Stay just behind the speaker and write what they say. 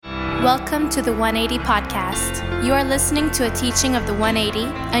Welcome to the 180 Podcast. You are listening to a teaching of the 180,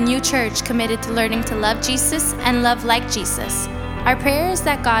 a new church committed to learning to love Jesus and love like Jesus. Our prayer is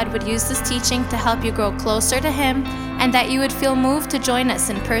that God would use this teaching to help you grow closer to Him and that you would feel moved to join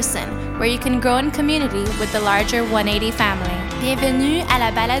us in person, where you can grow in community with the larger 180 family. Bienvenue à la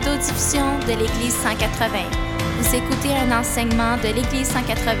balado-diffusion de l'Église 180. Vous écoutez un enseignement de l'Église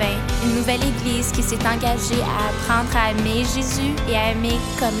 180, une nouvelle Église qui s'est engagée à apprendre à aimer Jésus et à aimer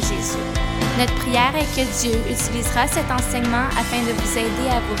comme Jésus. Notre prière est que Dieu utilisera cet enseignement afin de vous aider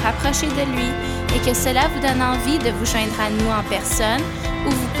à vous rapprocher de lui et que cela vous donne envie de vous joindre à nous en personne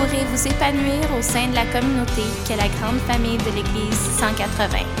où vous pourrez vous épanouir au sein de la communauté qu'est la grande famille de l'Église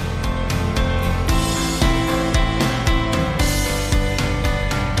 180.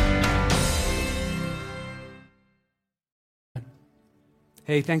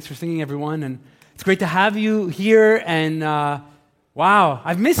 Hey, thanks for singing, everyone, and it's great to have you here, and wow,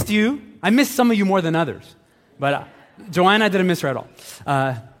 I've missed you. I missed some of you more than others, but Joanna, I didn't miss her at all.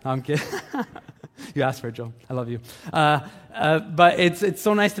 No, I'm kidding. You asked for it, Joe. I love you. But it's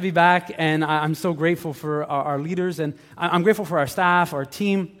so nice to be back, and I'm so grateful for our leaders, and I'm grateful for our staff, our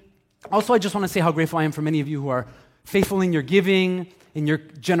team. Also, I just want to say how grateful I am for many of you who are faithful in your giving, in your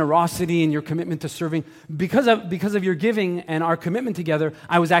generosity, in your commitment to serving. Because of your giving and our commitment together,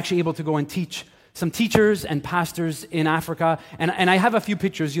 I was actually able to go and teach some teachers and pastors in Africa. And I have a few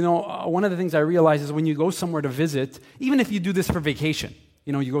pictures. You know, one of the things I realize is when you go somewhere to visit, even if you do this for vacation,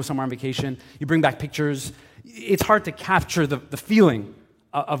 you know, you go somewhere on vacation, you bring back pictures, it's hard to capture the feeling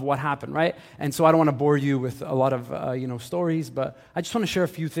of what happened, right? And so I don't want to bore you with a lot of, stories, but I just want to share a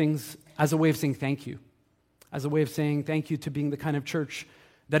few things as a way of saying thank you. As a way of saying thank you to being the kind of church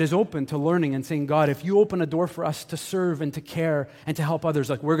that is open to learning and saying, God, if you open a door for us to serve and to care and to help others,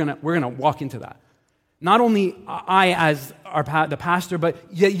 like we're gonna walk into that. Not only I as the pastor, but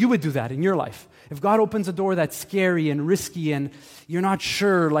yet you would do that in your life. If God opens a door that's scary and risky and you're not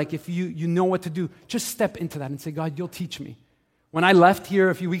sure, like if you know what to do, just step into that and say, God, you'll teach me. When I left here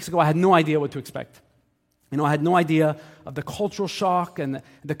a few weeks ago, I had no idea what to expect. You know, I had no idea of the cultural shock and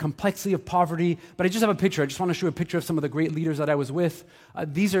the complexity of poverty, but I just have a picture. I just want to show a picture of some of the great leaders that I was with.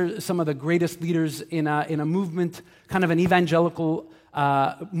 These are some of the greatest leaders in a movement, kind of an evangelical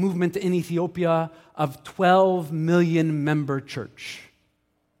movement in Ethiopia of 12 million member church.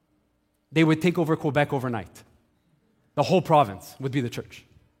 They would take over Quebec overnight. The whole province would be the church.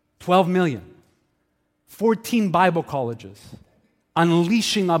 12 million. 14 Bible colleges.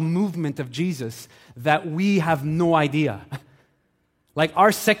 Unleashing a movement of Jesus that we have no idea. Like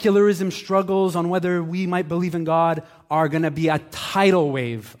our secularism struggles on whether we might believe in God are going to be a tidal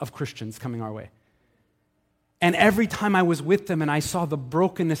wave of Christians coming our way. And every time I was with them and I saw the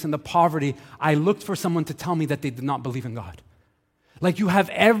brokenness and the poverty, I looked for someone to tell me that they did not believe in God. Like you have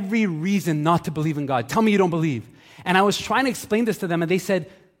every reason not to believe in God. Tell me you don't believe. And I was trying to explain this to them and they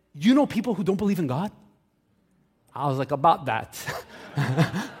said, you know people who don't believe in God? I was like, about that.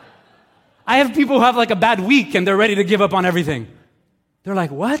 I have people who have like a bad week and they're ready to give up on everything. They're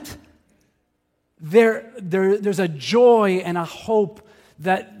like, what? There's a joy and a hope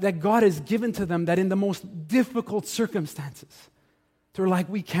that God has given to them that in the most difficult circumstances, they're like,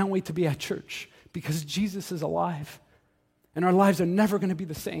 we can't wait to be at church because Jesus is alive and our lives are never going to be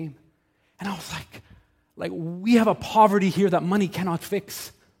the same. And I was like, we have a poverty here that money cannot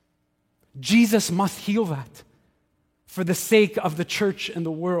fix. Jesus must heal that for the sake of the church and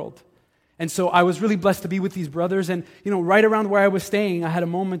the world. And so I was really blessed to be with these brothers. And, right around where I was staying, I had a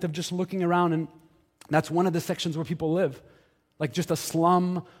moment of just looking around, and that's one of the sections where people live. Like just a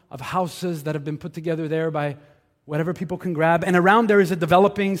slum of houses that have been put together there by whatever people can grab. And around there is a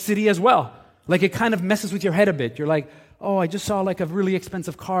developing city as well. Like it kind of messes with your head a bit. You're like, oh, I just saw like a really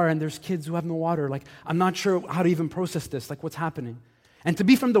expensive car and there's kids who have no water. Like, I'm not sure how to even process this. Like, what's happening? And to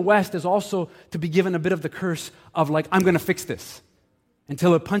be from the West is also to be given a bit of the curse of like, I'm going to fix this.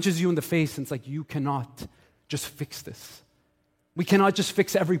 Until it punches you in the face and it's like, you cannot just fix this. We cannot just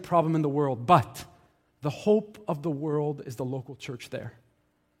fix every problem in the world, but the hope of the world is the local church there,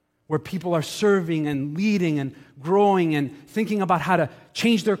 where people are serving and leading and growing and thinking about how to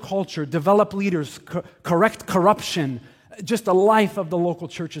change their culture, develop leaders, correct corruption. Just the life of the local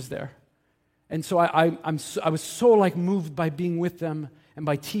church is there. And so I was so like moved by being with them and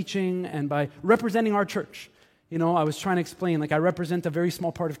by teaching and by representing our church. I was trying to explain, like I represent a very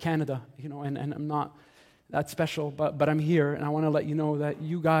small part of Canada, and I'm not that special, but I'm here and I want to let you know that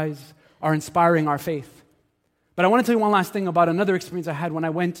you guys are inspiring our faith. But But I want to tell you one last thing about another experience I had when I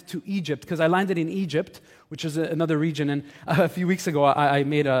went to Egypt, because I landed in Egypt, which is another region, and a few weeks ago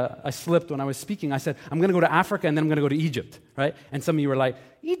I slipped when I was speaking. I said, I'm going to go to Africa and then I'm going to go to Egypt, right? And some of you were like,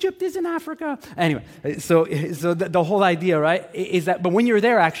 Egypt isn't Africa. Anyway, so the whole idea, right, is that, but when you're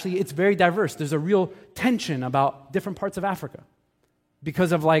there, actually, it's very diverse. There's a real tension about different parts of Africa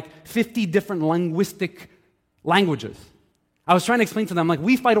because of like 50 different linguistic languages. I was trying to explain to them, like,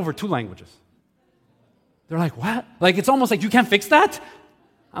 we fight over 2 languages. They're like, what? Like, it's almost like you can't fix that?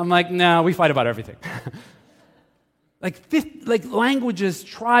 I'm like, no, we fight about everything. like languages,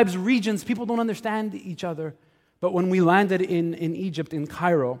 tribes, regions, people don't understand each other. But when we landed in Egypt, in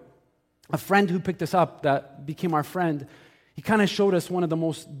Cairo, a friend who picked us up that became our friend, he kind of showed us one of the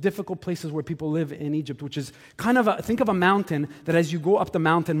most difficult places where people live in Egypt, which is kind of think of a mountain that as you go up the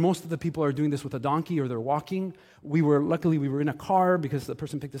mountain, most of the people are doing this with a donkey or they're walking. Luckily we were in a car because the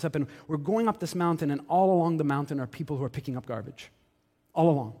person picked us up, and we're going up this mountain, and all along the mountain are people who are picking up garbage. All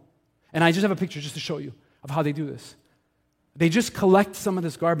along. And I just have a picture just to show you of how they do this. They just collect some of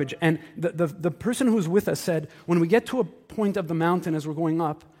this garbage, and the person who was with us said, when we get to a point of the mountain as we're going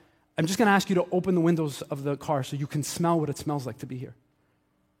up, I'm just going to ask you to open the windows of the car so you can smell what it smells like to be here.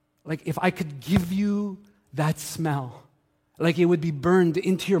 Like, if I could give you that smell, like it would be burned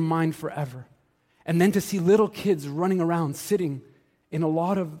into your mind forever. And then to see little kids running around, sitting in a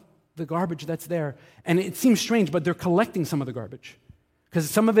lot of the garbage that's there. And it seems strange, but they're collecting some of the garbage. Because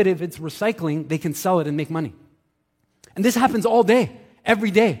some of it, if it's recycling, they can sell it and make money. And this happens all day,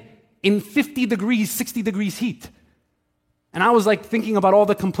 every day, in 50 degrees, 60 degrees heat. And I was like thinking about all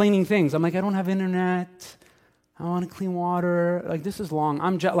the complaining things. I'm like, I don't have internet. I want clean water. Like, this is long.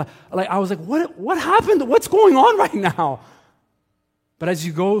 I'm jet lagged. Like, I was like, what happened? What's going on right now? But as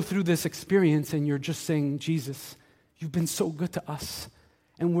you go through this experience and you're just saying, Jesus, you've been so good to us.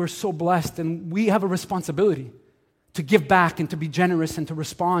 And we're so blessed. And we have a responsibility to give back and to be generous and to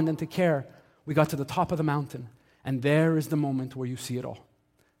respond and to care. We got to the top of the mountain. And there is the moment where you see it all.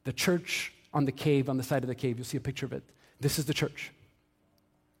 The church on the cave, on the side of the cave, you'll see a picture of it. This is the church.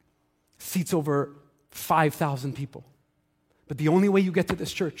 Seats over 5,000 people. But the only way you get to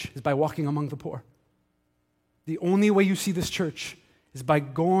this church is by walking among the poor. The only way you see this church is by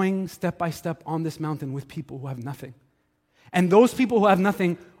going step by step on this mountain with people who have nothing. And those people who have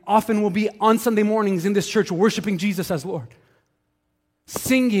nothing often will be on Sunday mornings in this church worshiping Jesus as Lord.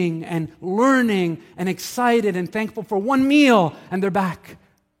 Singing and learning and excited and thankful for one meal, and they're back.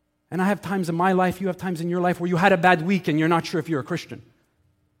 And I have times in my life, you have times in your life where you had a bad week and you're not sure if you're a Christian.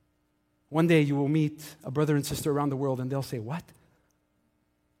 One day you will meet a brother and sister around the world and they'll say, what?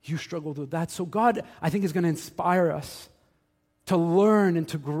 You struggled with that? So God, I think, is going to inspire us to learn and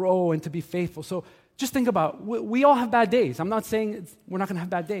to grow and to be faithful. So just think about, we all have bad days. I'm not saying we're not going to have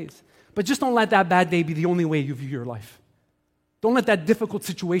bad days. But just don't let that bad day be the only way you view your life. Don't let that difficult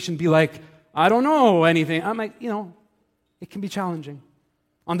situation be like, I don't know anything. I'm like, it can be challenging.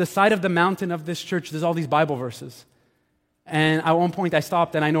 On the side of the mountain of this church, there's all these Bible verses. And at one point I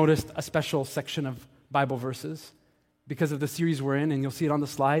stopped and I noticed a special section of Bible verses because of the series we're in, and you'll see it on the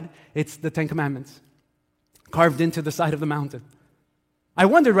slide. It's the 10 Commandments, carved into the side of the mountain. I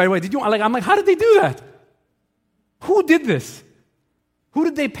wondered right away, I'm like, how did they do that? Who did this? Who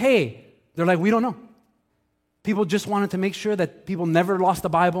did they pay? They're like, we don't know. People just wanted to make sure that people never lost the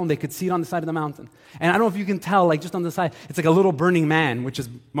Bible and they could see it on the side of the mountain. And I don't know if you can tell, like just on the side, it's like a little burning man, which is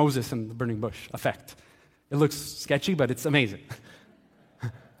Moses and the burning bush effect. It looks sketchy, but it's amazing.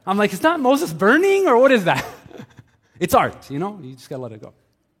 I'm like, it's not Moses burning, or what is that? It's art, you just got to let it go.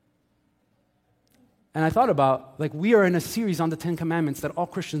 And I thought about, we are in a series on the 10 Commandments that all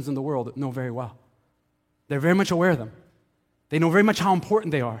Christians in the world know very well. They're very much aware of them. They know very much how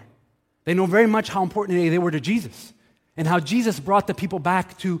important they are. They know very much how important they were to Jesus, and how Jesus brought the people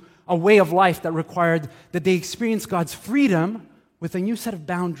back to a way of life that required that they experience God's freedom with a new set of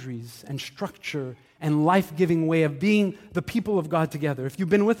boundaries and structure and life-giving way of being the people of God together. If you've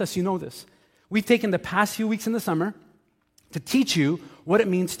been with us, you know this. We've taken the past few weeks in the summer to teach you what it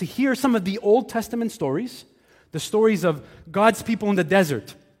means to hear some of the Old Testament stories, the stories of God's people in the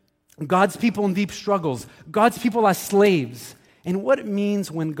desert, God's people in deep struggles, God's people as slaves, and what it means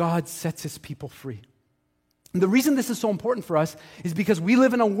when God sets his people free. And the reason this is so important for us is because we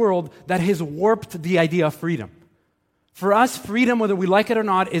live in a world that has warped the idea of freedom. For us, freedom, whether we like it or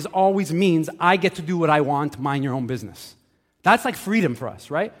not, is always means I get to do what I want, mind your own business. That's like freedom for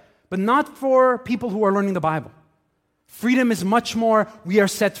us, right? But not for people who are learning the Bible. Freedom is much more, we are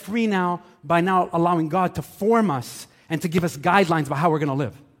set free now by now allowing God to form us and to give us guidelines about how we're going to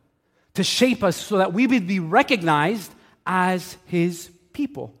live. To shape us so that we would be recognized as his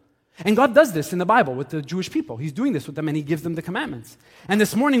people. And God does this in the Bible with the Jewish people. He's doing this with them, and He gives them the commandments. And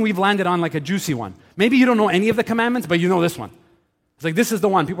this morning, we've landed on like a juicy one. Maybe you don't know any of the commandments, but you know this one. It's like, this is the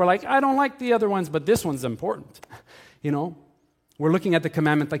one. People are like, I don't like the other ones, but this one's important. We're looking at the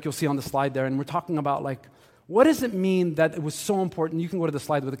commandment like you'll see on the slide there, and we're talking about like, what does it mean that it was so important? You can go to the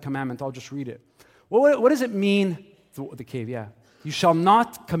slide with the commandment. I'll just read it. What does it mean? The cave, yeah. You shall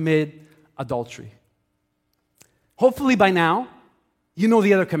not commit adultery. Hopefully by now, you know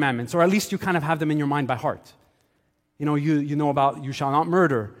the other commandments, or at least you kind of have them in your mind by heart. You know about you shall not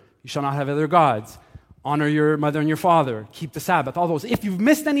murder, you shall not have other gods, honor your mother and your father, keep the Sabbath, all those. If you've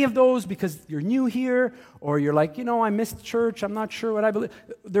missed any of those because you're new here, or you're like, I missed church, I'm not sure what I believe,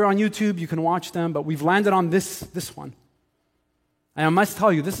 they're on YouTube, you can watch them, but we've landed on this one. And I must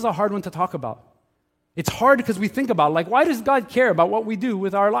tell you, this is a hard one to talk about. It's hard because we think about, like, why does God care about what we do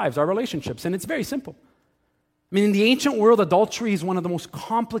with our lives, our relationships? And it's very simple. In the ancient world, adultery is one of the most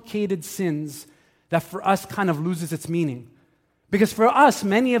complicated sins that for us kind of loses its meaning. Because for us,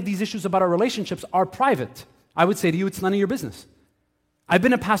 many of these issues about our relationships are private. I would say to you, it's none of your business. I've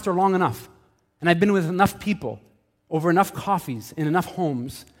been a pastor long enough, and I've been with enough people, over enough coffees, in enough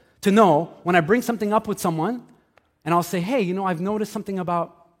homes, to know when I bring something up with someone, and I'll say, hey, I've noticed something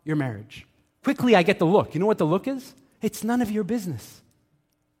about your marriage. Quickly, I get the look. You know what the look is? It's none of your business.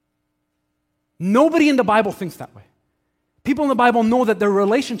 Nobody in the Bible thinks that way. People in the Bible know that their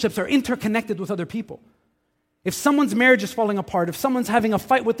relationships are interconnected with other people. If someone's marriage is falling apart, if someone's having a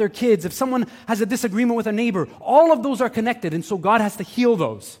fight with their kids, if someone has a disagreement with a neighbor, all of those are connected, and so God has to heal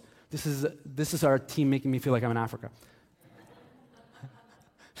those. This is our team making me feel like I'm in Africa.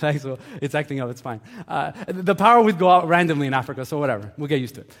 So it's acting up, it's fine. The power would go out randomly in Africa, so whatever. We'll get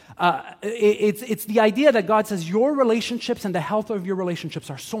used to it. It's the idea that God says your relationships and the health of your relationships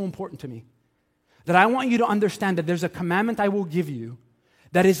are so important to me that I want you to understand that there's a commandment I will give you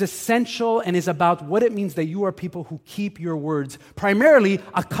that is essential and is about what it means that you are people who keep your words, primarily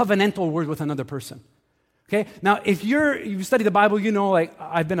a covenantal word with another person. Okay? Now, if you study the Bible, like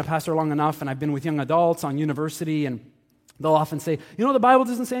I've been a pastor long enough, and I've been with young adults on university, and they'll often say, the Bible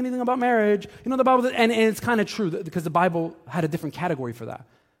doesn't say anything about marriage. The Bible, and it's kind of true because the Bible had a different category for that.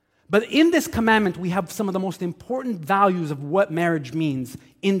 But in this commandment, we have some of the most important values of what marriage means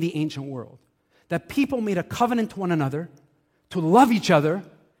in the ancient world. That people made a covenant to one another, to love each other,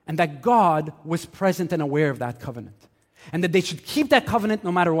 and that God was present and aware of that covenant. And that they should keep that covenant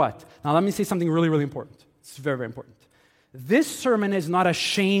no matter what. Now, let me say something really, really important. It's very, very important. This sermon is not a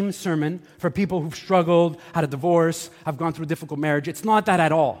shame sermon for people who've struggled, had a divorce, have gone through a difficult marriage. It's not that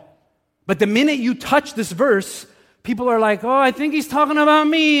at all. But the minute you touch this verse, people are like, oh, I think he's talking about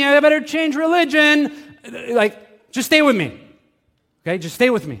me. I better change religion. Like, just stay with me. Okay, just stay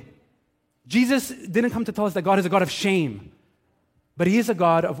with me. Jesus didn't come to tell us that God is a God of shame, but He is a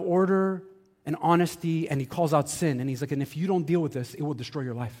God of order and honesty, and He calls out sin, and He's like, and if you don't deal with this, it will destroy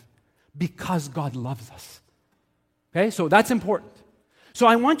your life because God loves us. Okay, so that's important. So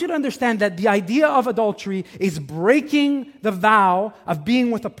I want you to understand that the idea of adultery is breaking the vow of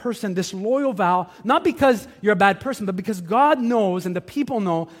being with a person, this loyal vow, not because you're a bad person, but because God knows and the people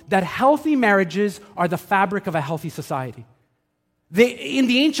know that healthy marriages are the fabric of a healthy society. In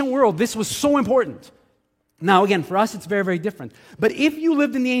the ancient world, this was so important. Now, again, for us, it's very, very different. But if you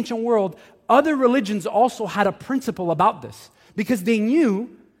lived in the ancient world, other religions also had a principle about this because they knew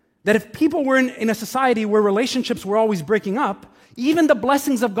that if people were in a society where relationships were always breaking up, even the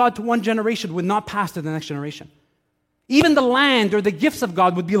blessings of God to one generation would not pass to the next generation. Even the land or the gifts of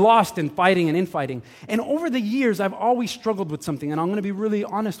God would be lost in fighting and infighting. And over the years, I've always struggled with something, and I'm going to be really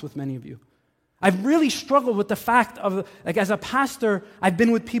honest with many of you. I've really struggled with the fact of, as a pastor, I've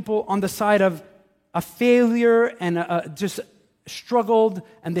been with people on the side of a failure and just struggled,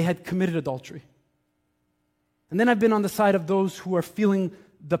 and they had committed adultery. And then I've been on the side of those who are feeling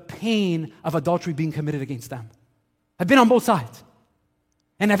the pain of adultery being committed against them. I've been on both sides.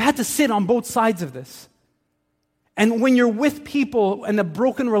 And I've had to sit on both sides of this. And when you're with people and a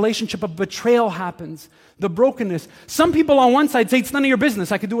broken relationship of betrayal happens, the brokenness, some people on one side say, it's none of your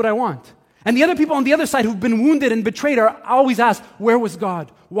business, I can do what I want. And the other people on the other side who've been wounded and betrayed are always asked, where was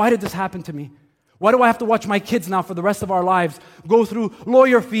God? Why did this happen to me? Why do I have to watch my kids now for the rest of our lives go through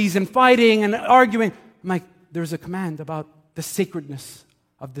lawyer fees and fighting and arguing? I'm like, there's a command about the sacredness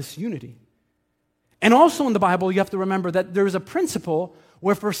of this unity. And also in the Bible, you have to remember that there is a principle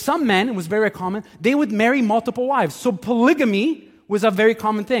where for some men, it was very common, they would marry multiple wives. So polygamy was a very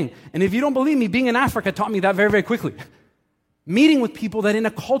common thing. And if you don't believe me, being in Africa taught me that very, very quickly. Meeting with people that in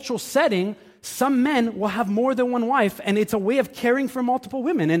a cultural setting, some men will have more than one wife, and it's a way of caring for multiple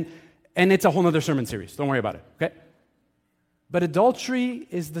women. And it's a whole other sermon series. Don't worry about it, okay? But adultery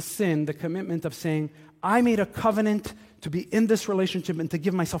is the sin, the commitment of saying, I made a covenant to be in this relationship and to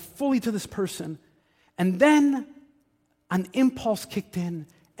give myself fully to this person. And then an impulse kicked in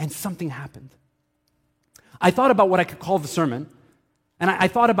and something happened. I thought about what I could call the sermon, and I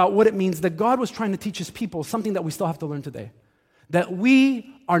thought about what it means that God was trying to teach his people something that we still have to learn today. That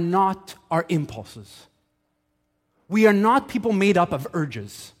we are not our impulses. We are not people made up of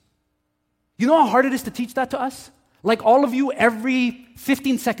urges. You know how hard it is to teach that to us? Like all of you, every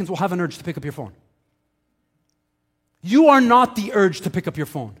 15 seconds will have an urge to pick up your phone. You are not the urge to pick up your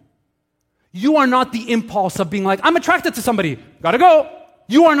phone. You are not the impulse of being like, I'm attracted to somebody, gotta go.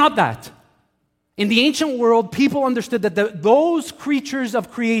 You are not that. In the ancient world, people understood that those creatures of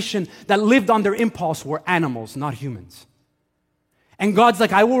creation that lived on their impulse were animals, not humans. And God's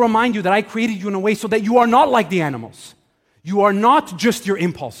like, I will remind you that I created you in a way so that you are not like the animals. You are not just your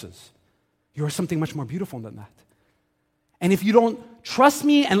impulses. You are something much more beautiful than that. And if you don't trust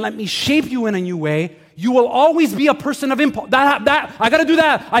me and let me shape you in a new way, you will always be a person of impulse. That I gotta do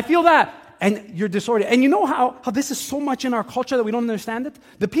that. I feel that. And you're disordered. And you know how this is so much in our culture that we don't understand it?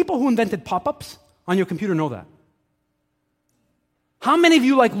 The people who invented pop-ups on your computer know that. How many of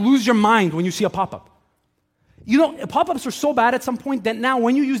you lose your mind when you see a pop-up? You know, pop-ups are so bad at some point that now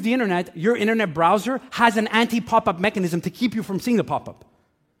when you use the internet, your internet browser has an anti-pop-up mechanism to keep you from seeing the pop-up.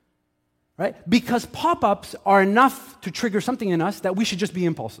 Right? Because pop-ups are enough to trigger something in us that we should just be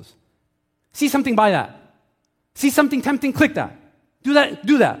impulses. See something, buy that. See something tempting, click that. Do that,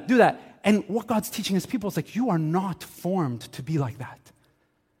 do that, do that. And what God's teaching his people is like, you are not formed to be like that.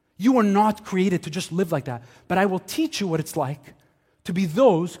 You are not created to just live like that. But I will teach you what it's like to be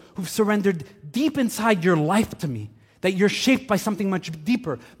those who've surrendered deep inside your life to me, that you're shaped by something much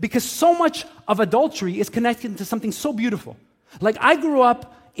deeper. Because so much of adultery is connected to something so beautiful. Like I grew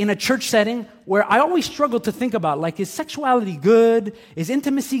up in a church setting where I always struggled to think about, is sexuality good? Is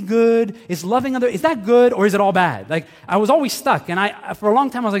intimacy good? Is loving others, is that good or is it all bad? I was always stuck, and for a long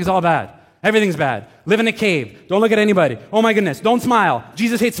time I was like, it's all bad. Everything's bad. Live in a cave. Don't look at anybody. Oh my goodness, don't smile.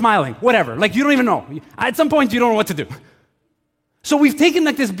 Jesus hates smiling. Whatever. You don't even know. At some point, you don't know what to do. So we've taken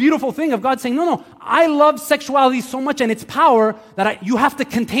this beautiful thing of God saying, no, I love sexuality so much and its power that you have to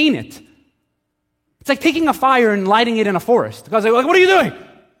contain it. It's like taking a fire and lighting it in a forest. God's like, what are you doing?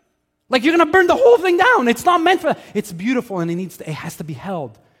 You're going to burn the whole thing down. It's not meant for that. It's beautiful, and it has to be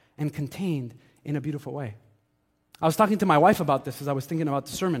held and contained in a beautiful way. I was talking to my wife about this as I was thinking about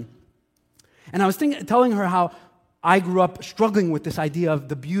the sermon. And I was telling her how I grew up struggling with this idea of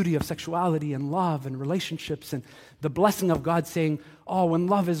the beauty of sexuality and love and relationships and the blessing of God saying, oh, when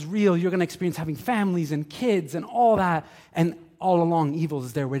love is real, you're going to experience having families and kids and all that. And all along, evil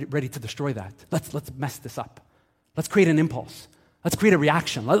is there ready to destroy that. Let's mess this up. Let's create an impulse. Let's create a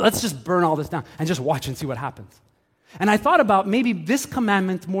reaction. Let's just burn all this down and just watch and see what happens. And I thought about maybe this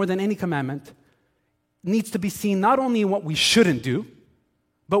commandment, more than any commandment, needs to be seen not only in what we shouldn't do,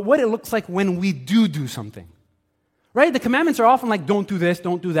 but what it looks like when we do something. Right? The commandments are often like, don't do this,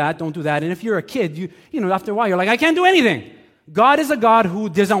 don't do that, don't do that. And if you're a kid, you know, after a while, you're like, I can't do anything. God is a God who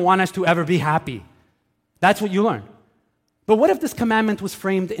doesn't want us to ever be happy. That's what you learn. But what if this commandment was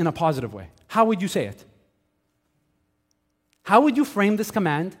framed in a positive way? How would you say it? How would you frame this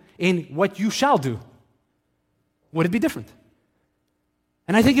command in what you shall do? Would it be different?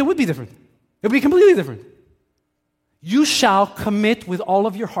 And I think it would be different. It would be completely different. You shall commit with all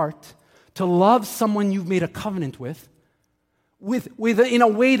of your heart to love someone you've made a covenant with in a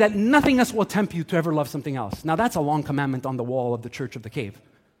way that nothing else will tempt you to ever love something else. Now that's a long commandment on the wall of the church of the cave.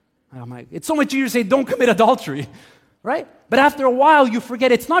 I'm like, it's so much easier to say, don't commit adultery. Right? But after a while, you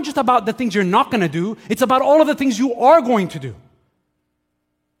forget it's not just about the things you're not going to do, it's about all of the things you are going to do.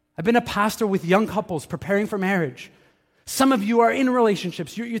 I've been a pastor with young couples preparing for marriage. Some of you are in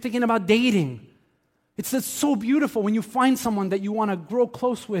relationships. You're thinking about dating. It's just so beautiful when you find someone that you want to grow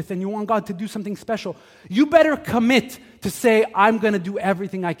close with and you want God to do something special. You better commit to say, I'm going to do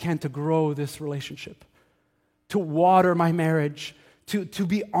everything I can to grow this relationship, to water my marriage, to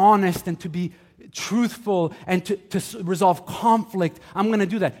be honest and to be truthful and to resolve conflict. I'm going to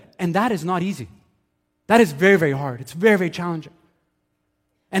do that. And that is not easy. That is very, very hard. It's very, very challenging.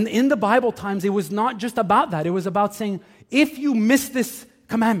 And in the Bible times, it was not just about that. It was about saying, if you miss this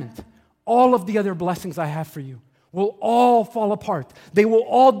commandment, all of the other blessings I have for you will all fall apart. They will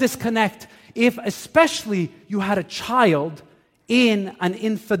all disconnect if especially you had a child in an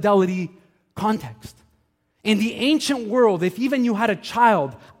infidelity context. In the ancient world, if even you had a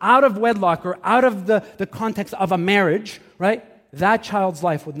child out of wedlock or out of the context of a marriage, right, that child's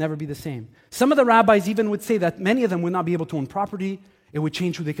life would never be the same. Some of the rabbis even would say that many of them would not be able to own property. It would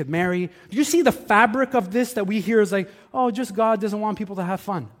change who they could marry. Do you see the fabric of this that we hear is like, oh, just God doesn't want people to have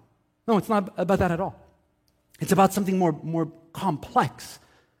fun? No, it's not about that at all. It's about something more complex.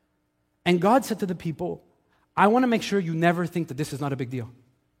 And God said to the people, I want to make sure you never think that this is not a big deal.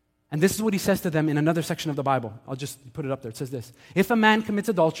 And this is what he says to them in another section of the Bible. I'll just put it up there. It says this: if a man commits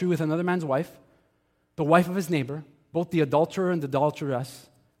adultery with another man's wife, the wife of his neighbor, both the adulterer and the adulteress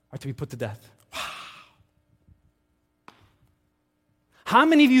are to be put to death. Wow. How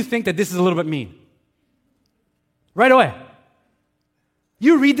many of you think that this is a little bit mean? Right away.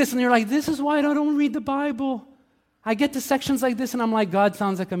 You read this and you're like, this is why I don't read the Bible. I get to sections like this and I'm like, God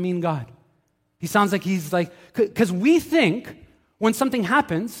sounds like a mean God. He sounds like he's like, because we think when something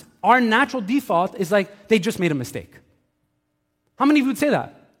happens, our natural default is like, they just made a mistake. How many of you would say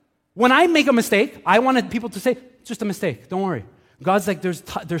that? When I make a mistake, I wanted people to say, it's just a mistake, don't worry. God's like,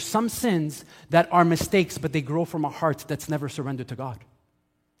 there's some sins that are mistakes, but they grow from a heart that's never surrendered to God.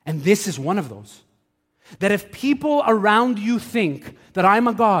 And this is one of those. That if people around you think that I'm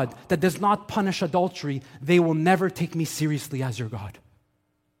a God that does not punish adultery, they will never take me seriously as your God.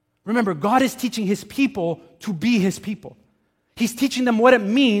 Remember, God is teaching his people to be his people. He's teaching them what it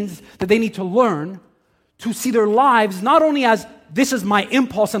means that they need to learn to see their lives not only as this is my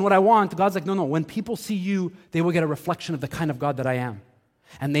impulse and what I want. God's like, no. When people see you, they will get a reflection of the kind of God that I am.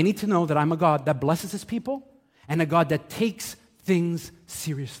 And they need to know that I'm a God that blesses his people and a God that takes things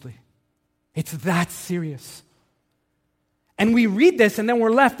seriously. It's that serious. And we read this and then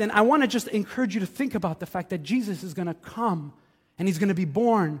we're left, and I want to just encourage you to think about the fact that Jesus is going to come and he's going to be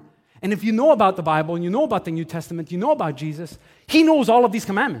born. And if you know about the Bible and you know about the New Testament, you know about Jesus, he knows all of these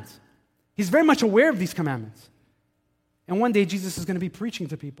commandments. He's very much aware of these commandments. And one day Jesus is going to be preaching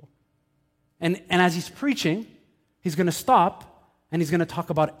to people. And as he's preaching, he's going to stop and he's going to talk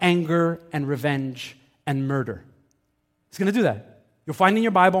about anger and revenge and murder. He's going to do that. You'll find in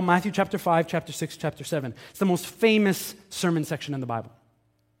your Bible, Matthew chapter 5, chapter 6, chapter 7. It's the most famous sermon section in the Bible.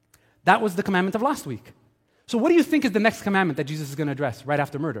 That was the commandment of last week. So what do you think is the next commandment that Jesus is going to address right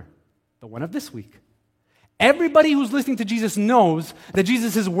after murder? The one of this week. Everybody who's listening to Jesus knows that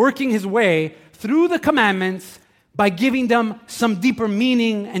Jesus is working his way through the commandments by giving them some deeper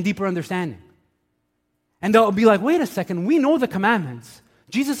meaning and deeper understanding. And they'll be like, wait a second, we know the commandments.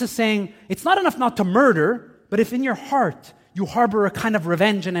 Jesus is saying, it's not enough not to murder, but if in your heart you harbor a kind of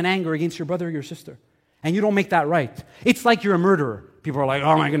revenge and an anger against your brother or your sister, and you don't make that right, it's like you're a murderer. People are like,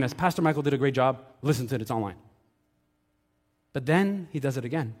 oh my goodness, Pastor Michael did a great job. Listen to it, it's online. But then he does it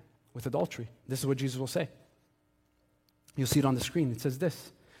again with adultery. This is what Jesus will say. You'll see it on the screen. It says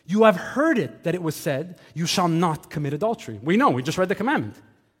this: you have heard it that it was said, you shall not commit adultery. We know, we just read the commandment.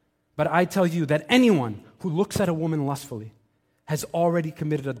 But I tell you that anyone who looks at a woman lustfully has already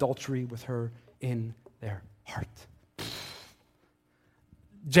committed adultery with her in their heart.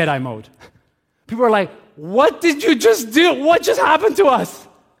 Jedi mode. People are like, what did you just do? What just happened to us?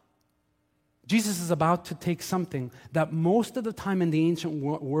 Jesus is about to take something that most of the time in the ancient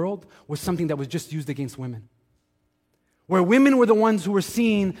world was something that was just used against women. Where women were the ones who were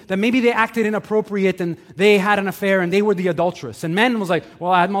seen that maybe they acted inappropriate and they had an affair and they were the adulteress. And men was like,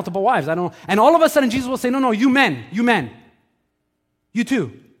 well, I had multiple wives. I don't know. And all of a sudden Jesus will say, no, you men, you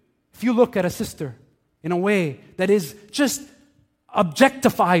too. If you look at a sister in a way that is just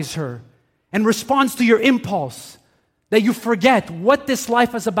objectifies her and responds to your impulse, that you forget what this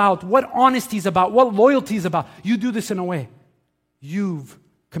life is about, what honesty is about, what loyalty is about. You do this in a way, you've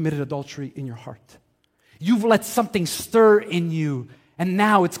committed adultery in your heart. You've let something stir in you, and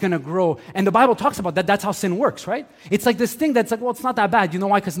now it's going to grow. And the Bible talks about that. That's how sin works, right? It's like this thing that's like, well, it's not that bad. You know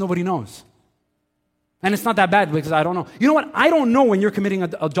why? Because nobody knows. And it's not that bad because I don't know. You know what? I don't know when you're committing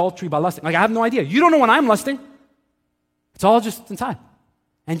adultery by lusting. Like, I have no idea. You don't know when I'm lusting. It's all just inside.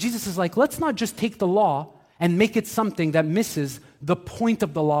 And Jesus is like, let's not just take the law and make it something that misses the point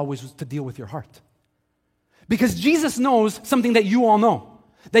of the law, which was to deal with your heart. Because Jesus knows something that you all know.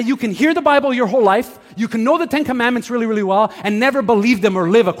 That you can hear the Bible your whole life, you can know the 10 Commandments really, really well, and never believe them or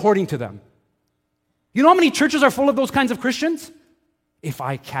live according to them. You know how many churches are full of those kinds of Christians? If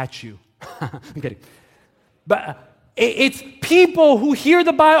I catch you. I'm kidding. But it's people who hear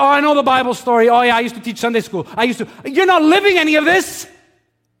the Bible. Oh, I know the Bible story. Oh yeah, I used to teach Sunday school. You're not living any of this.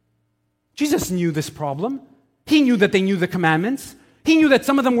 Jesus knew this problem. He knew that they knew the commandments. He knew that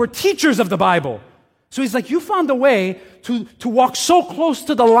some of them were teachers of the Bible. So he's like, you found a way to walk so close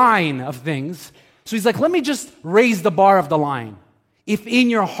to the line of things. So he's like, let me just raise the bar of the line. If in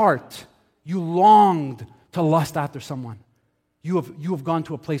your heart you longed to lust after someone, you have gone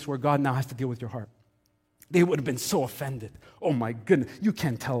to a place where God now has to deal with your heart. They would have been so offended. Oh my goodness, you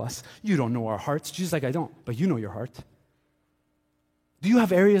can't tell us. You don't know our hearts. Jesus like, I don't, but you know your heart. Do you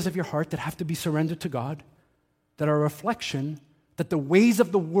have areas of your heart that have to be surrendered to God, that are a reflection that the ways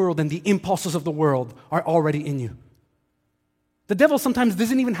of the world and the impulses of the world are already in you? The devil sometimes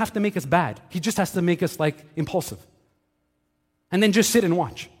doesn't even have to make us bad. He just has to make us impulsive. And then just sit and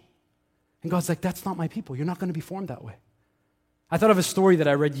watch. And God's like, that's not my people. You're not going to be formed that way. I thought of a story that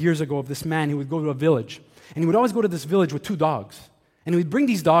I read years ago of this man who would go to a village. And he would always go to this village with 2 dogs. And we'd bring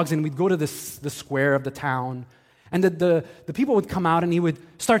these dogs and we'd go to the square of the town. And the people would come out and he would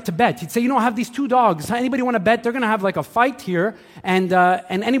start to bet. He'd say, I have these 2 dogs. Anybody want to bet? They're going to have a fight here. And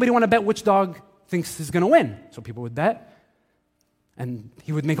anybody want to bet which dog thinks is going to win? So people would bet. And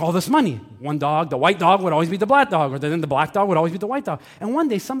he would make all this money. One dog, the white dog would always beat the black dog, or then the black dog would always beat the white dog. And one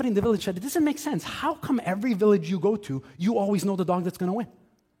day, somebody in the village said, it doesn't make sense. How come every village you go to, you always know the dog that's going to win?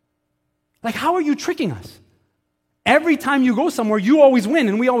 How are you tricking us? Every time you go somewhere, you always win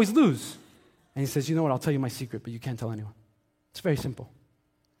and we always lose. And he says, you know what, I'll tell you my secret, but you can't tell anyone. It's very simple.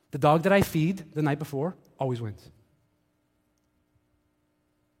 The dog that I feed the night before always wins.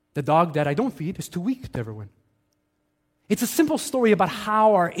 The dog that I don't feed is too weak to ever win. It's a simple story about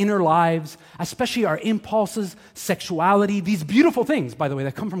how our inner lives, especially our impulses, sexuality, these beautiful things, by the way,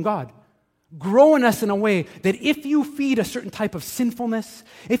 that come from God, grow in us in a way that if you feed a certain type of sinfulness,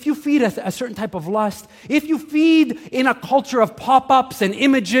 if you feed a certain type of lust, if you feed in a culture of pop-ups and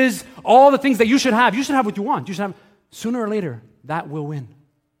images, all the things that you should have what you want. You should have, sooner or later, that will win.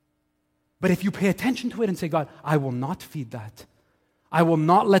 But if you pay attention to it and say, God, I will not feed that. I will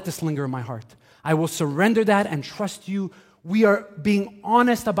not let this linger in my heart. I will surrender that and trust you. We are being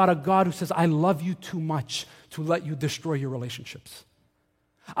honest about a God who says, I love you too much to let you destroy your relationships.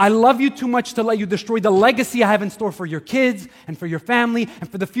 I love you too much to let you destroy the legacy I have in store for your kids and for your family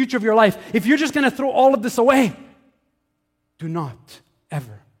and for the future of your life. If you're just going to throw all of this away, do not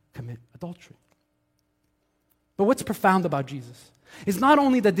ever commit adultery. But what's profound about Jesus is not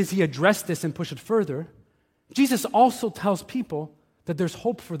only that does he address this and push it further, Jesus also tells people that there's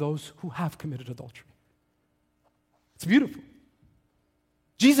hope for those who have committed adultery. It's beautiful.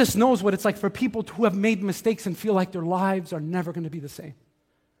 Jesus knows what it's like for people who have made mistakes and feel like their lives are never going to be the same.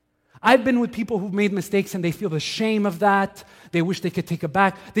 I've been with people who've made mistakes and they feel the shame of that. They wish they could take it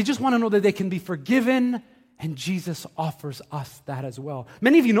back. They just want to know that they can be forgiven, and Jesus offers us that as well.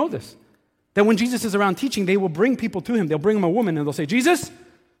 Many of you know this, that when Jesus is around teaching, they will bring people to him. They'll bring him a woman and they'll say, Jesus,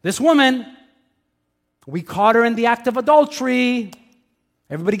 this woman, we caught her in the act of adultery.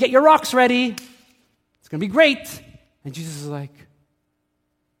 Everybody get your rocks ready. It's going to be great. And Jesus is like,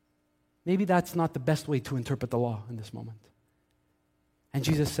 maybe that's not the best way to interpret the law in this moment. And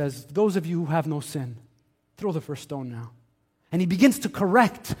Jesus says, those of you who have no sin, throw the first stone now. And he begins to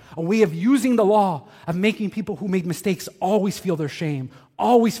correct a way of using the law, of making people who made mistakes always feel their shame,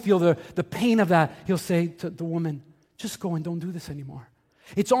 always feel the pain of that. He'll say to the woman, just go and don't do this anymore.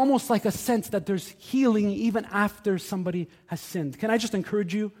 It's almost like a sense that there's healing even after somebody has sinned. Can I just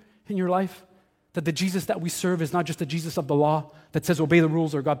encourage you in your life that the Jesus that we serve is not just the Jesus of the law that says obey the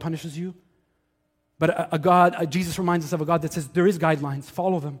rules or God punishes you, but Jesus reminds us of a God that says there is guidelines,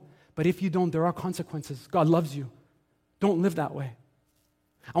 follow them. But if you don't, there are consequences. God loves you. Don't live that way.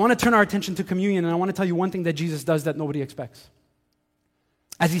 I want to turn our attention to communion, and I want to tell you one thing that Jesus does that nobody expects.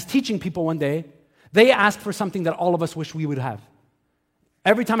 As he's teaching people one day, they ask for something that all of us wish we would have.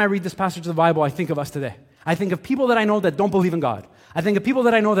 Every time I read this passage of the Bible, I think of us today. I think of people that I know that don't believe in God. I think of people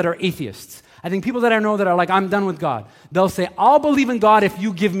that I know that are atheists. I think people that I know that are like, I'm done with God. They'll say, I'll believe in God if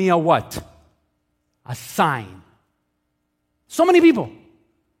you give me a what? A sign. So many people.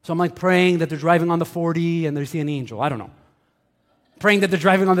 So I'm like praying that they're driving on the 40 and they see an angel. I don't know. Praying that they're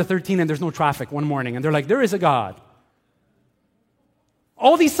driving on the 13 and there's no traffic one morning. And they're like, there is a God.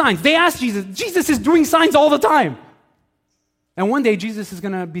 All these signs. They ask Jesus. Jesus is doing signs all the time. And one day, Jesus is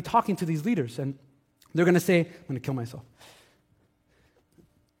going to be talking to these leaders, and they're going to say, I'm going to kill myself.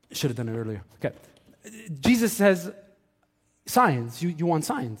 Should have done it earlier. Okay. Jesus says, signs. You want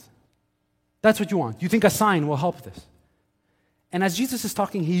signs. That's what you want. You think a sign will help this. And as Jesus is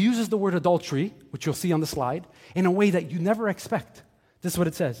talking, he uses the word adultery, which you'll see on the slide, in a way that you never expect. This is what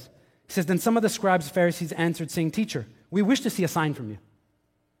it says. He says, then some of the scribes and Pharisees answered, saying, Teacher, we wish to see a sign from you.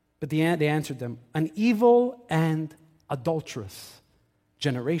 But they answered them, an evil and adulterous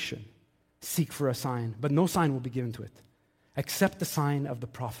generation seek for a sign, but no sign will be given to it, except the sign of the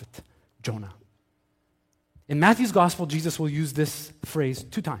prophet Jonah. In Matthew's gospel, Jesus will use this phrase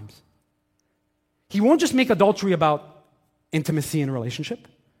 2 times. He won't just make adultery about intimacy and relationship.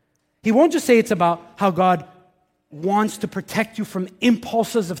 He won't just say it's about how God wants to protect you from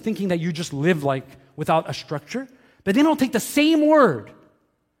impulses of thinking that you just live like without a structure, but then he'll take the same word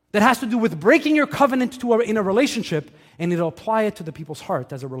that has to do with breaking your covenant in a relationship, and it'll apply it to the people's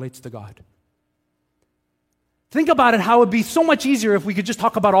heart as it relates to God. Think about it, how it would be so much easier if we could just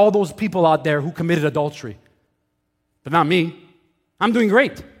talk about all those people out there who committed adultery. But not me. I'm doing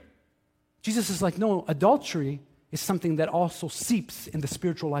great. Jesus is like, no, adultery is something that also seeps in the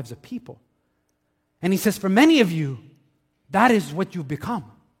spiritual lives of people. And he says, for many of you, that is what you've become.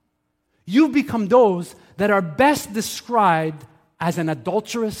 You've become those that are best described as an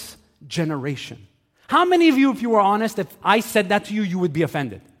adulterous generation. How many of you, if you were honest, if I said that to you, you would be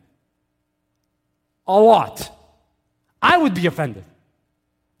offended? A lot. I would be offended.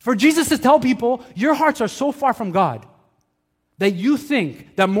 For Jesus to tell people, your hearts are so far from God that you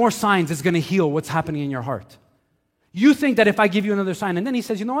think that more signs is going to heal what's happening in your heart. You think that if I give you another sign, and then he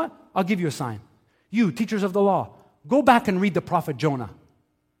says, you know what? I'll give you a sign. You, teachers of the law, go back and read the prophet Jonah.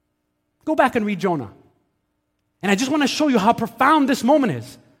 Go back and read Jonah. And I just want to show you how profound this moment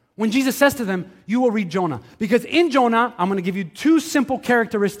is. When Jesus says to them, you will read Jonah. Because in Jonah, I'm going to give you two simple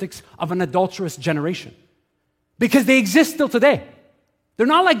characteristics of an adulterous generation. Because they exist still today. They're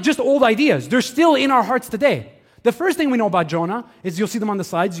not like just old ideas. They're still in our hearts today. The first thing we know about Jonah is, you'll see them on the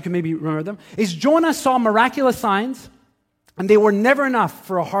slides, you can maybe remember them, is Jonah saw miraculous signs, and they were never enough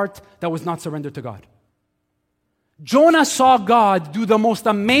for a heart that was not surrendered to God. Jonah saw God do the most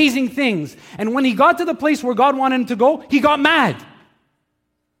amazing things, and when he got to the place where God wanted him to go, he got mad.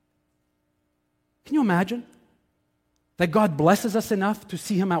 Can you imagine that God blesses us enough to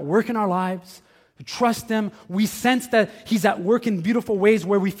see him at work in our lives, to trust him? We sense that he's at work in beautiful ways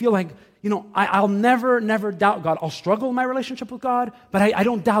where we feel like, I'll never doubt God. I'll struggle in my relationship with God, but I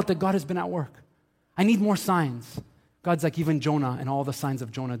don't doubt that God has been at work. I need more signs. God's like, even Jonah and all the signs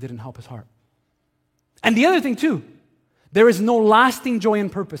of Jonah didn't help his heart. And the other thing too, there is no lasting joy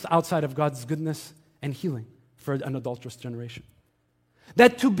and purpose outside of God's goodness and healing for an adulterous generation.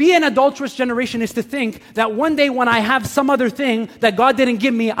 That to be an adulterous generation is to think that one day when I have some other thing that God didn't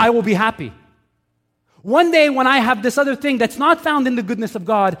give me, I will be happy. One day when I have this other thing that's not found in the goodness of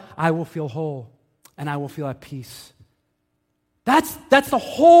God, I will feel whole and I will feel at peace. That's the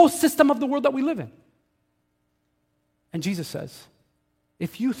whole system of the world that we live in. And Jesus says,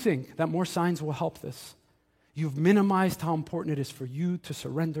 if you think that more signs will help this, you've minimized how important it is for you to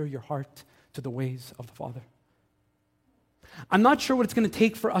surrender your heart to the ways of the Father. I'm not sure what it's going to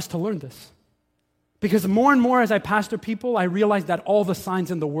take for us to learn this. Because more and more as I pastor people, I realize that all the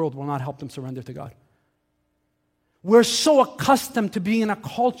signs in the world will not help them surrender to God. We're so accustomed to being in a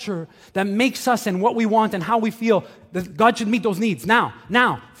culture that makes us and what we want and how we feel that God should meet those needs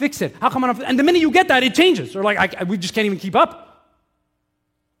now, fix it. How come I don't? And the minute you get that, it changes. Or we just can't even keep up.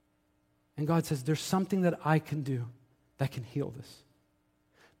 And God says, there's something that I can do that can heal this.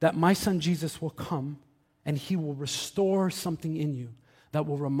 That my son Jesus will come and he will restore something in you that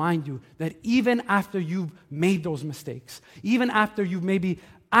will remind you that even after you've made those mistakes, even after you've maybe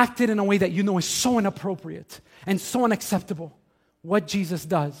acted in a way that you know is so inappropriate and so unacceptable, what Jesus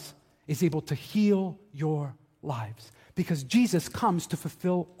does is able to heal your lives. Because Jesus comes to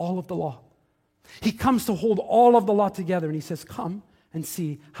fulfill all of the law. He comes to hold all of the law together, and he says, come and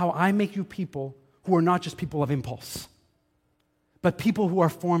see how I make you people who are not just people of impulse, but people who are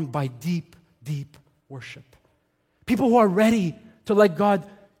formed by deep, deep worship. People who are ready to let God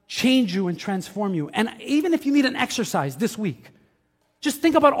change you and transform you. And even if you need an exercise this week, just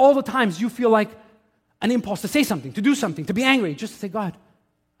think about all the times you feel like an impulse to say something, to do something, to be angry. Just say, God,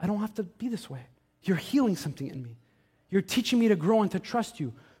 I don't have to be this way. You're healing something in me. You're teaching me to grow and to trust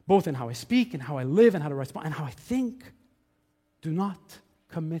you, both in how I speak and how I live and how to respond and how I think. Do not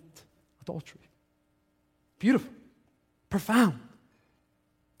commit adultery. Beautiful. Profound.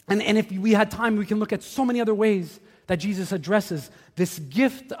 And if we had time, we can look at so many other ways that Jesus addresses this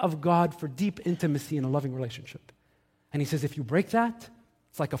gift of God for deep intimacy in a loving relationship. And he says, if you break that,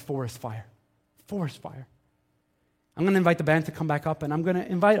 it's like a forest fire. Forest fire. I'm going to invite the band to come back up, and I'm going to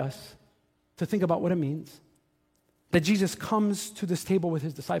invite us to think about what it means that Jesus comes to this table with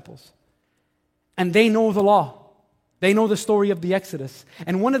his disciples. And they know the law. They know the story of the Exodus.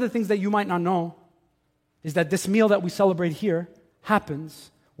 And one of the things that you might not know is that this meal that we celebrate here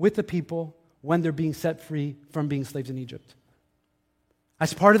happens with the people when they're being set free from being slaves in Egypt.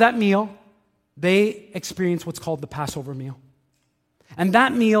 As part of that meal, they experience what's called the Passover meal. And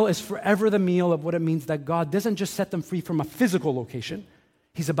that meal is forever the meal of what it means that God doesn't just set them free from a physical location.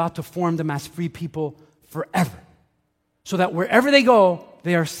 He's about to form them as free people forever. So that wherever they go,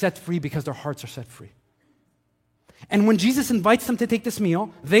 they are set free because their hearts are set free. And when Jesus invites them to take this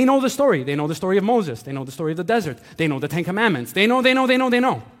meal, they know the story. They know the story of Moses. They know the story of the desert. They know the Ten Commandments. They know.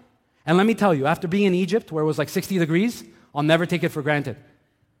 And let me tell you, after being in Egypt, where it was like 60 degrees, I'll never take it for granted.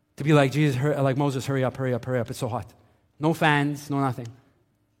 to be like Jesus, like Moses, hurry up, hurry up, hurry up. It's so hot. No fans, no nothing.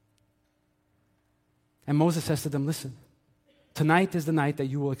 And Moses says to them, listen, tonight is the night that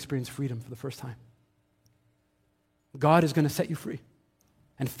you will experience freedom for the first time. God is going to set you free.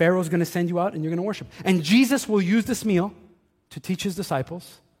 And Pharaoh's going to send you out and you're going to worship. And Jesus will use this meal to teach his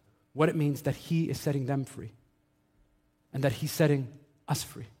disciples what it means that he is setting them free and that he's setting us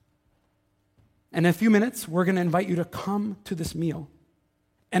free. And in a few minutes, we're going to invite you to come to this meal.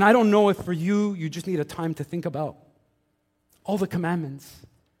 And I don't know if for you, you just need a time to think about all the commandments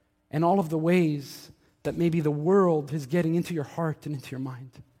and all of the ways that maybe the world is getting into your heart and into your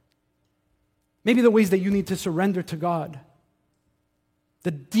mind. Maybe the ways that you need to surrender to God.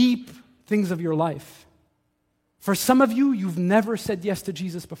 The deep things of your life. For some of you, you've never said yes to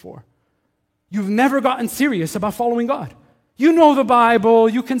Jesus before. You've never gotten serious about following God. You know the Bible,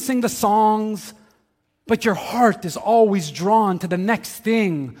 you can sing the songs, but your heart is always drawn to the next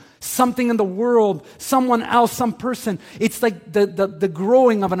thing, something in the world, someone else, some person. It's like the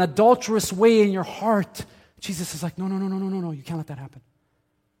growing of an adulterous way in your heart. Jesus is like, no, you can't let that happen.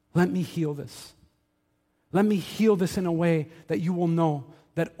 Let me heal this. Let me heal this in a way that you will know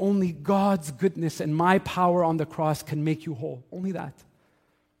that only God's goodness and my power on the cross can make you whole. Only that.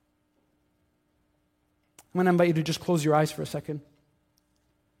 I'm going to invite you to just close your eyes for a second.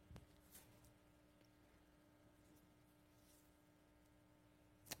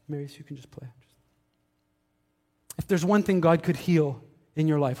 Mary, so you can just play. If there's one thing God could heal in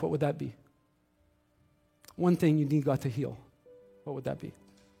your life, what would that be? One thing you need God to heal, what would that be?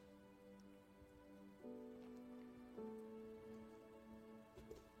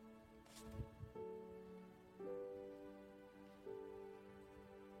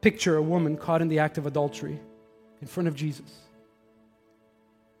 Picture a woman caught in the act of adultery in front of Jesus.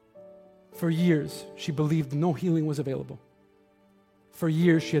 For years, she believed no healing was available. For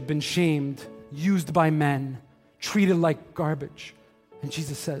years, she had been shamed, used by men, treated like garbage. And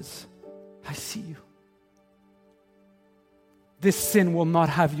Jesus says, I see you. This sin will not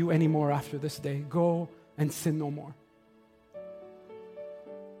have you anymore after this day. Go and sin no more.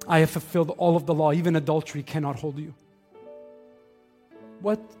 I have fulfilled all of the law. Even adultery cannot hold you.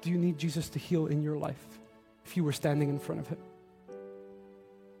 What do you need Jesus to heal in your life if you were standing in front of him?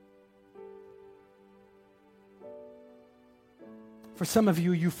 For some of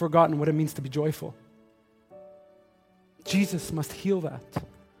you, you've forgotten what it means to be joyful. Jesus must heal that.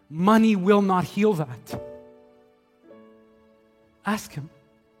 Money will not heal that. Ask him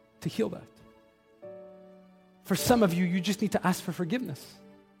to heal that. For some of you, you just need to ask for forgiveness.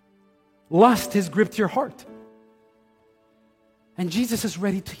 Lust has gripped your heart. And Jesus is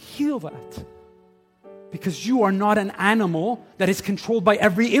ready to heal that. Because you are not an animal that is controlled by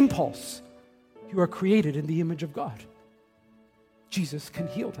every impulse. You are created in the image of God. Jesus can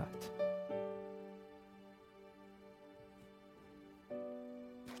heal that.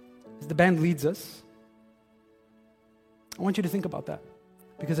 As the band leads us, I want you to think about that.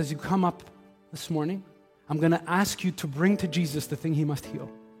 Because as you come up this morning, I'm going to ask you to bring to Jesus the thing he must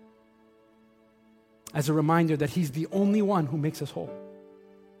heal. As a reminder that he's the only one who makes us whole.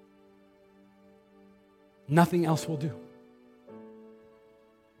 Nothing else will do.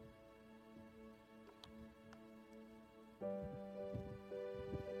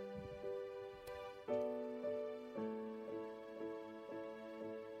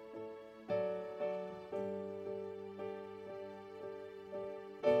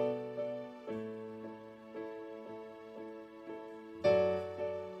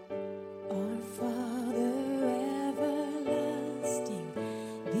 Father everlasting,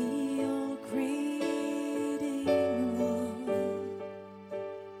 the all-creating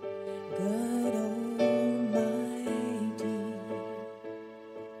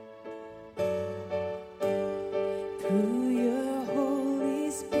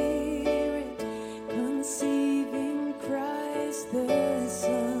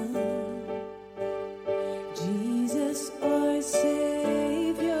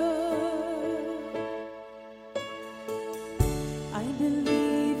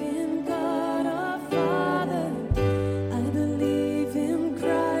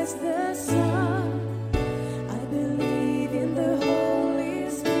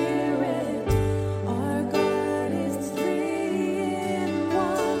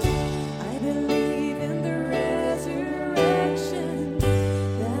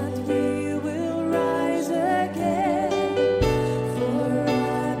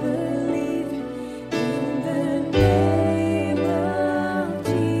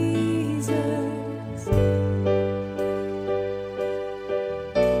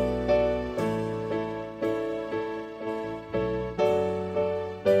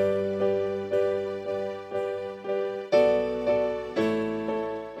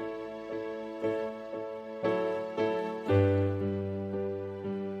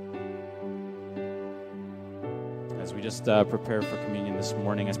As we just prepare for communion this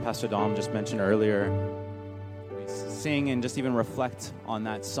morning, as Pastor Dom just mentioned earlier, we sing and just even reflect on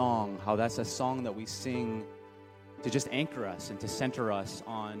that song, how that's a song that we sing to just anchor us and to center us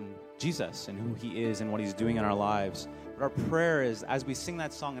on Jesus and who he is and what he's doing in our lives. But our prayer is, as we sing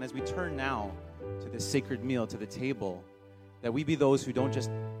that song and as we turn now to this sacred meal, to the table, that we be those who don't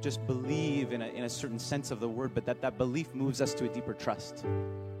just believe in a certain sense of the word, but that belief moves us to a deeper trust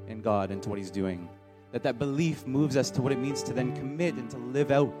in God and to what he's doing. That belief moves us to what it means to then commit and to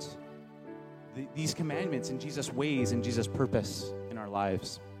live out these commandments in Jesus' ways and Jesus' purpose in our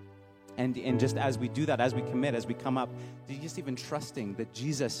lives. And just as we do that, as we commit, as we come up, just even trusting that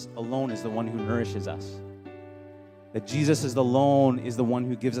Jesus alone is the one who nourishes us. That Jesus alone is the one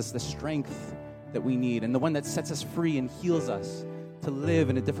who gives us the strength that we need and the one that sets us free and heals us to live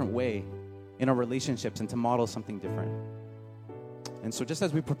in a different way in our relationships and to model something different. And so just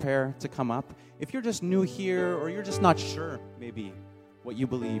as we prepare to come up, if you're just new here or you're just not sure maybe what you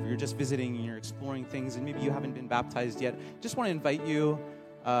believe, you're just visiting and you're exploring things and maybe you haven't been baptized yet, just want to invite you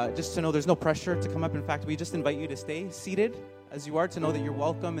just to know there's no pressure to come up. In fact, we just invite you to stay seated as you are, to know that you're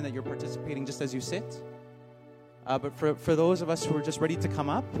welcome and that you're participating just as you sit. But for those of us who are just ready to come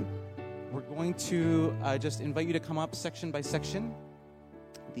up, we're going to just invite you to come up section by section.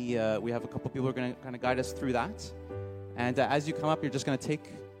 We have a couple people who are going to kind of guide us through that. And as you come up, you're just going to take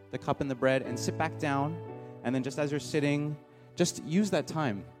the cup and the bread and sit back down. And then just as you're sitting, just use that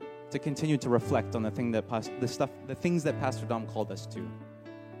time to continue to reflect on the things that Pastor Dom called us to,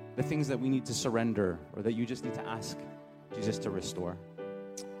 the things that we need to surrender or that you just need to ask Jesus to restore.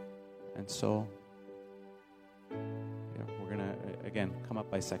 And so, we're going to, again, come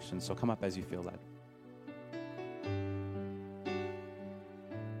up by section. So come up as you feel led.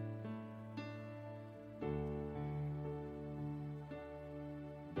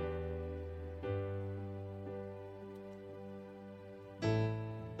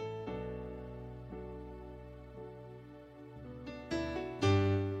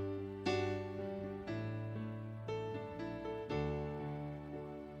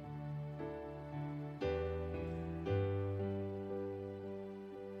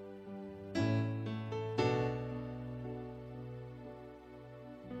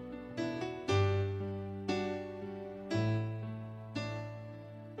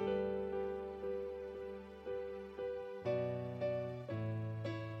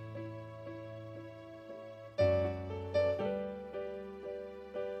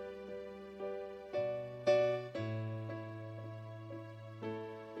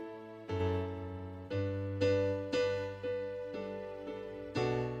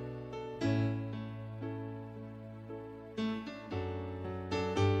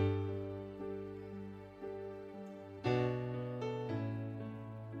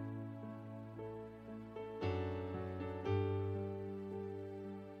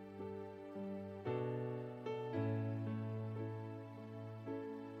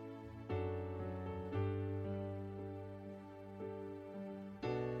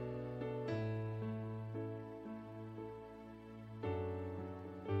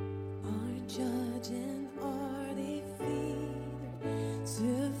 Judging are defeated,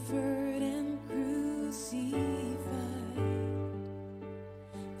 suffered and crucified.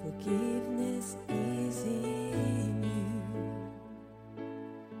 Forgiveness is in you.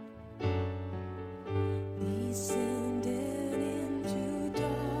 Descended into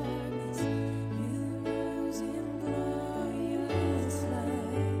darkness, you rose in glorious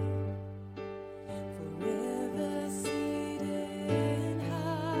light. Forever seated high.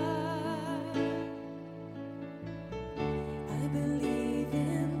 I believe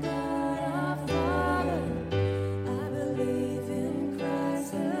in God our Father. I believe in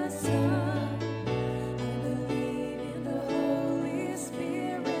Christ the Son. I believe in the Holy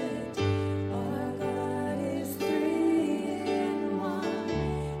Spirit. Our God is three in one.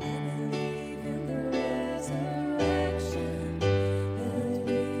 I believe in the resurrection, that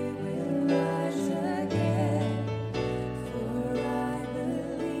we will rise again. For I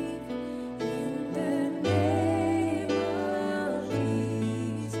believe in the name of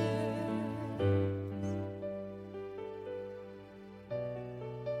Jesus.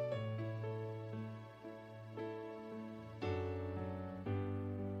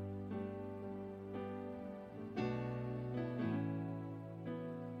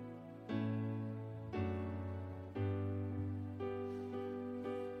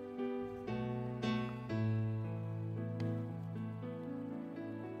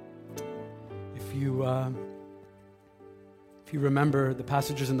 If you remember the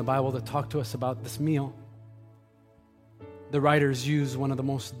passages in the Bible that talk to us about this meal, the writers use one of the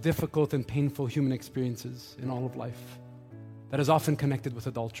most difficult and painful human experiences in all of life that is often connected with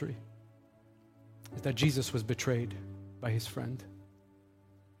adultery, is that Jesus was betrayed by his friend.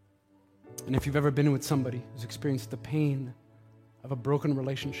 And if you've ever been with somebody who's experienced the pain of a broken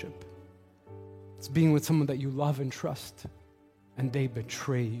relationship, it's being with someone that you love and trust, and they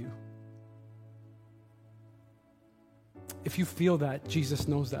betray you. If you feel that, Jesus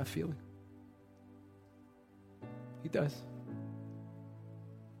knows that feeling. He does.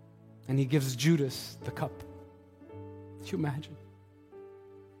 And he gives Judas the cup. Can you imagine?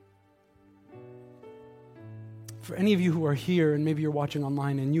 For any of you who are here, and maybe you're watching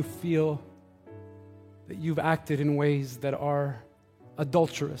online, and you feel that you've acted in ways that are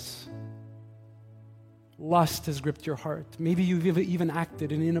adulterous, lust has gripped your heart, maybe you've even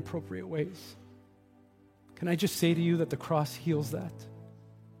acted in inappropriate ways, can I just say to you that the cross heals that?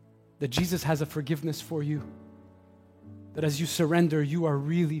 That Jesus has a forgiveness for you. That as you surrender, you are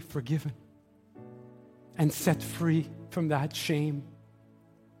really forgiven and set free from that shame.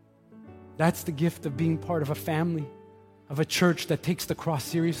 That's the gift of being part of a family, of a church that takes the cross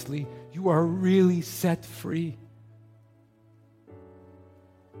seriously. You are really set free.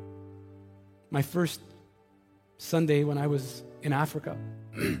 My first Sunday when I was in Africa,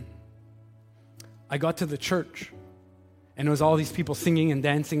 I got to the church, and it was all these people singing and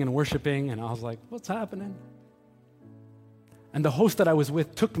dancing and worshiping, and I was like, what's happening? And the host that I was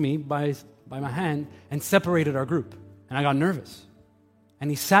with took me by my hand and separated our group, and I got nervous. And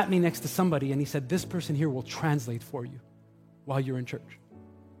he sat me next to somebody, and he said, this person here will translate for you while you're in church.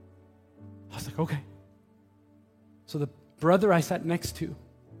 I was like, okay. So the brother I sat next to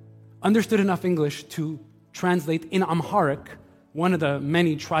understood enough English to translate in Amharic, one of the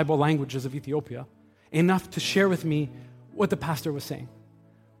many tribal languages of Ethiopia, enough to share with me what the pastor was saying.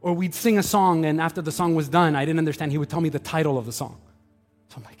 Or we'd sing a song, and after the song was done, I didn't understand. He would tell me the title of the song.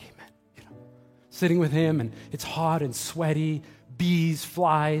 So I'm like, amen. Sitting with him, and it's hot and sweaty, bees,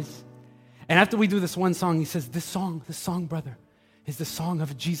 flies. And after we do this one song, he says, this song, brother, is the song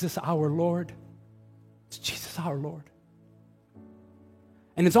of Jesus our Lord. It's Jesus our Lord.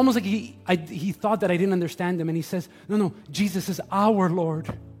 And it's almost like he thought that I didn't understand him, and he says, no, Jesus is our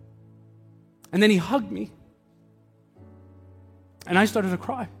Lord. And then he hugged me. And I started to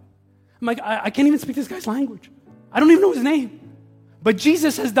cry. I'm like, I can't even speak this guy's language. I don't even know his name. But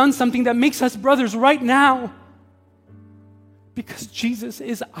Jesus has done something that makes us brothers right now. Because Jesus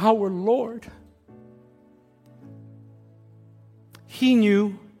is our Lord. He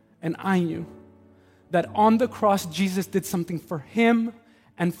knew, and I knew, that on the cross, Jesus did something for him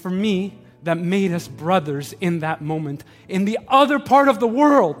and for me that made us brothers in that moment. In the other part of the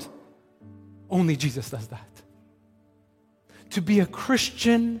world, only Jesus does that. To be a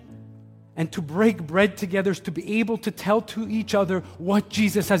Christian and to break bread together is to be able to tell to each other what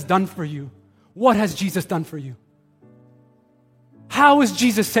Jesus has done for you. What has Jesus done for you? How has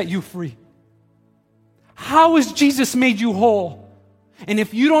Jesus set you free? How has Jesus made you whole? And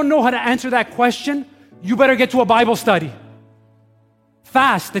if you don't know how to answer that question, you better get to a Bible study.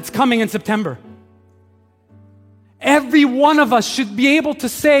 Fast, it's coming in September. Every one of us should be able to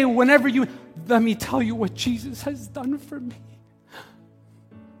say whenever you, let me tell you what Jesus has done for me.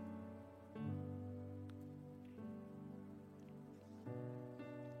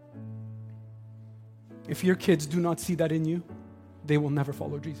 If your kids do not see that in you, they will never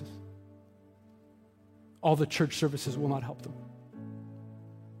follow Jesus. All the church services will not help them.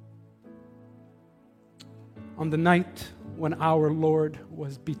 On the night when our Lord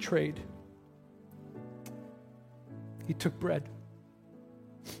was betrayed, he took bread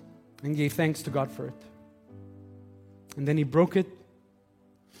and gave thanks to God for it. And then he broke it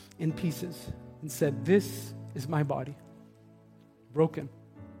in pieces and said, this is my body, broken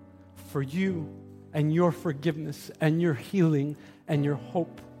for you and your forgiveness and your healing and your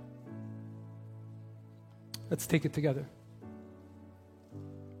hope. Let's take it together.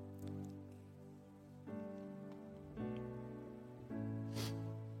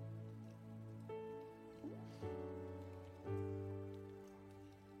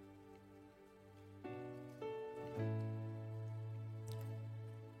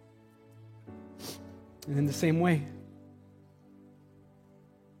 And in the same way,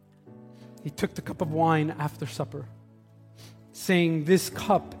 he took the cup of wine after supper, saying, this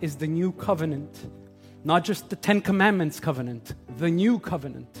cup is the new covenant, not just the 10 Commandments covenant, the new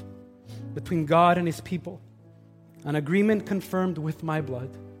covenant between God and his people, an agreement confirmed with my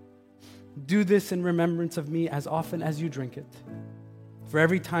blood. Do this in remembrance of me as often as you drink it. For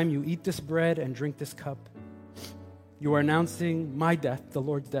every time you eat this bread and drink this cup, you are announcing my death, the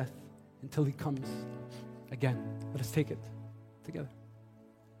Lord's death, until he comes again. Let us take it. together.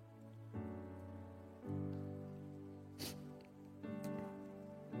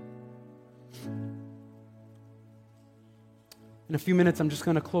 In a few minutes, I'm just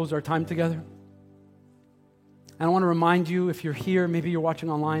going to close our time together. And I want to remind you, if you're here, maybe you're watching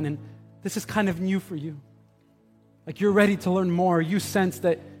online, and this is kind of new for you. Like you're ready to learn more. You sense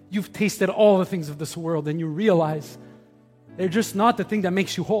that you've tasted all the things of this world, and you realize they're just not the thing that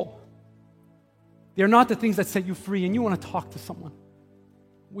makes you whole. They're not the things that set you free, and you want to talk to someone.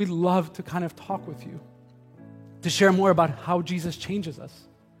 We'd love to kind of talk with you, to share more about how Jesus changes us.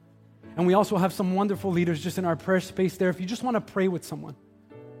 And we also have some wonderful leaders just in our prayer space there. If you just want to pray with someone,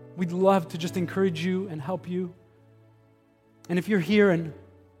 we'd love to just encourage you and help you. And if you're here and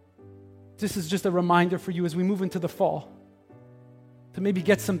this is just a reminder for you as we move into the fall, to maybe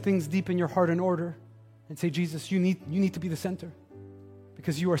get some things deep in your heart in order and say, Jesus, you need to be the center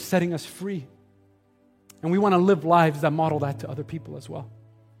because you are setting us free. And we want to live lives that model that to other people as well.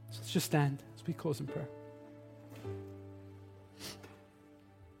 So let's just stand as we close in prayer.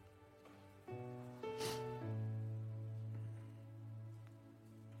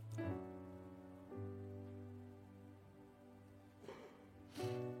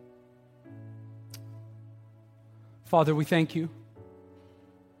 Father, we thank you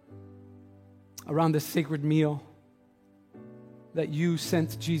around this sacred meal that you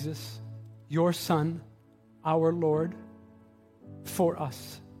sent Jesus, your Son, our Lord, for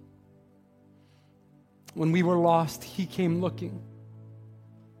us. When we were lost, he came looking,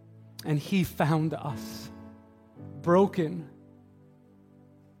 and he found us, broken,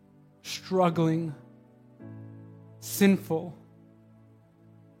 struggling, sinful,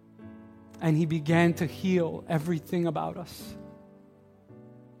 and he began to heal everything about us.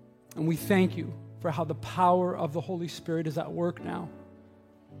 And we thank you for how the power of the Holy Spirit is at work now,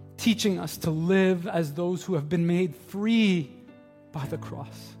 teaching us to live as those who have been made free by the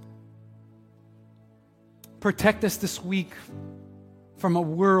cross. Protect us this week from a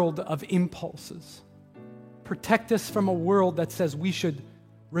world of impulses. Protect us from a world that says we should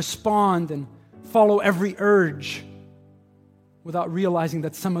respond and follow every urge without realizing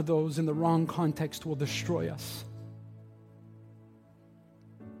that some of those in the wrong context will destroy us.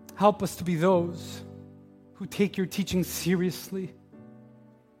 Help us to be those who take your teaching seriously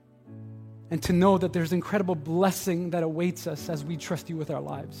and to know that there's incredible blessing that awaits us as we trust you with our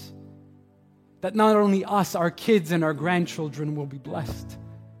lives. That not only us, our kids and our grandchildren will be blessed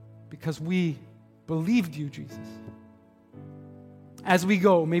because we believed you, Jesus. As we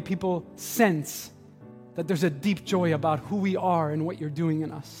go, may people sense that there's a deep joy about who we are and what you're doing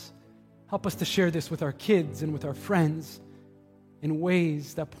in us. Help us to share this with our kids and with our friends in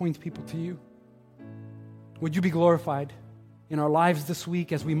ways that point people to you. Would you be glorified in our lives this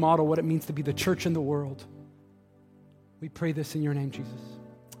week as we model what it means to be the church in the world? We pray this in your name, Jesus.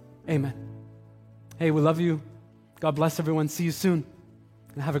 Amen. Hey, we love you. God bless everyone. See you soon,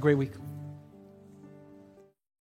 and have a great week.